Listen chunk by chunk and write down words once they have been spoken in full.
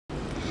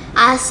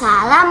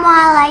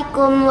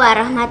Assalamualaikum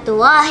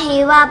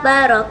warahmatullahi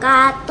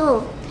wabarakatuh.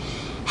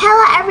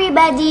 Hello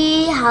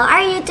everybody, how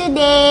are you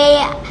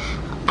today?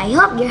 I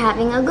hope you're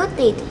having a good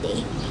day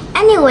today.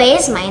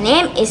 Anyways, my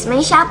name is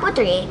Meysha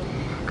Putri.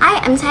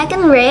 I am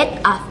second grade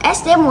of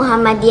SD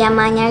Muhammadiyah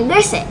Manyar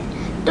Gresik.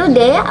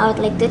 Today, I would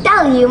like to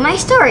tell you my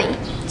story.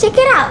 Check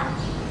it out.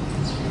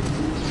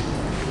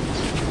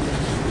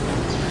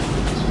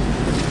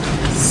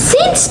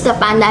 Since the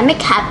pandemic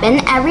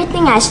happened,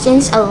 everything has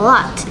changed a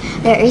lot.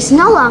 There is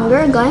no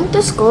longer going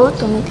to school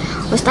to meet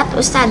ustadz,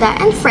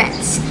 ustadzah, and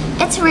friends.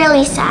 It's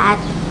really sad.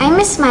 I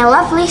miss my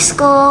lovely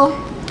school.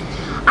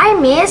 I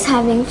miss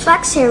having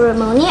flag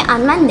ceremony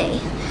on Monday.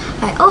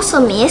 I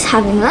also miss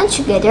having lunch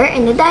together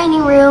in the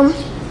dining room,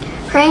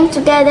 praying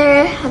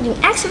together, having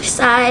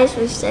exercise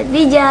with Ustadz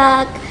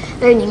Bijak,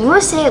 learning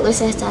music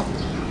with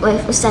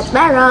Ustadz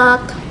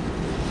Barok,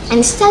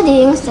 and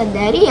studying Ustadz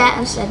Daria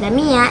and Ustadz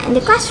Mia in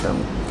the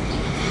classroom.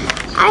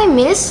 I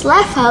miss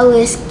Leva who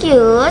is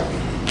cute,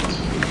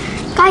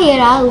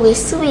 Kaira who is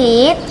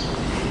sweet,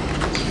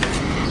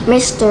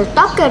 Mr.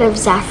 Toker of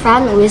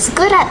Zafran who is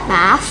good at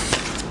math,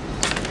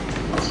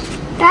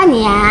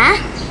 Rania,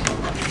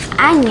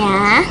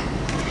 Anya,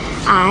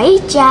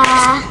 Aisha,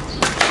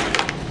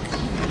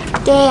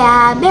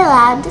 Thea,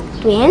 Bella, the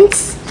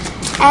twins,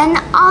 and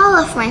all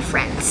of my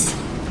friends.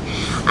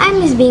 I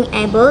miss being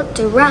able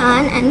to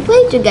run and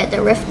play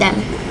together with them.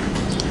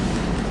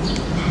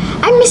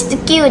 I miss the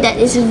queue that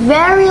is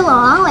very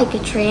long like a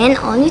train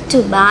only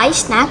to buy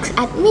snacks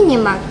at mini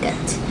market.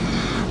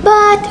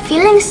 But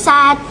feeling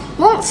sad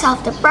won't solve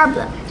the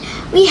problem.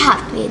 We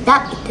have to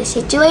adapt to the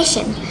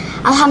situation.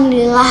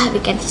 Alhamdulillah, we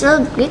can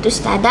still greet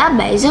ustadzah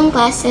by Zoom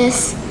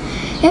classes.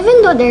 Even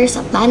though there is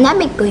a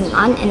pandemic going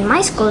on in my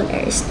school,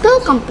 there is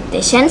still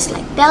competitions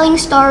like telling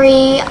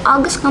story,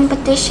 August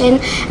competition,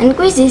 and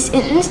quizzes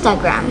in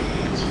Instagram.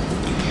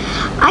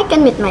 I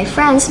can meet my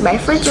friends by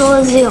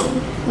virtual Zoom.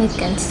 We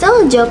can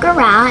still joke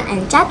around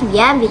and chat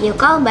via video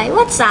call by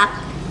WhatsApp.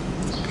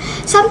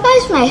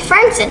 Sometimes my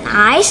friends and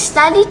I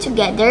study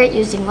together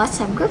using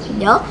WhatsApp group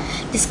video,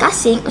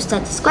 discussing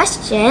ustadz's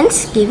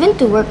questions given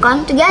to work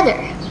on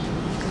together.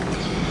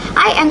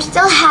 I am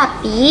still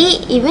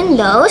happy even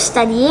though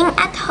studying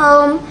at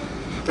home.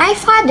 My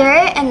father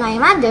and my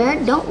mother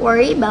don't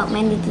worry about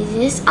my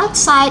diseases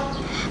outside.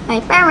 My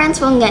parents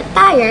won't get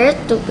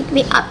tired to pick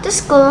me up to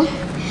school.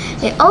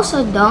 They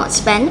also don't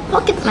spend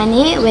pocket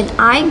money when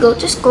I go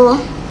to school.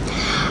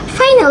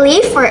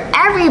 Finally, for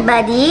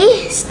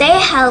everybody, stay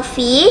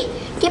healthy,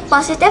 keep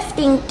positive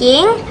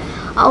thinking,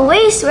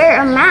 always wear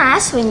a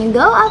mask when you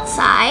go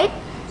outside,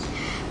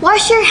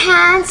 wash your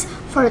hands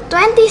for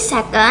 20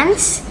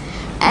 seconds,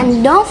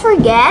 and don't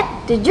forget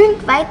to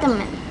drink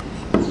vitamin.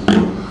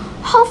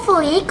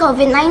 Hopefully,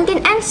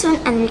 COVID-19 ends soon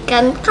and we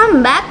can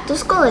come back to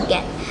school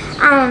again.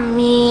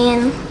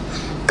 Amin.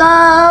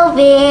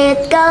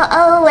 COVID, go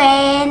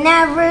away,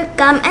 never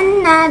come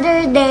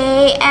another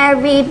day.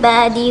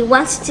 Everybody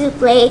wants to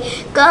play.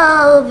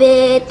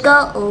 COVID,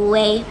 go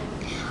away.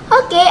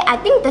 Okay, I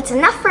think that's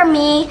enough from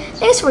me.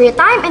 Thanks for your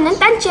time and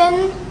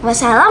attention.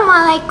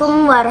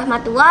 Wassalamualaikum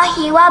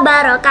warahmatullahi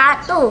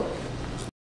wabarakatuh.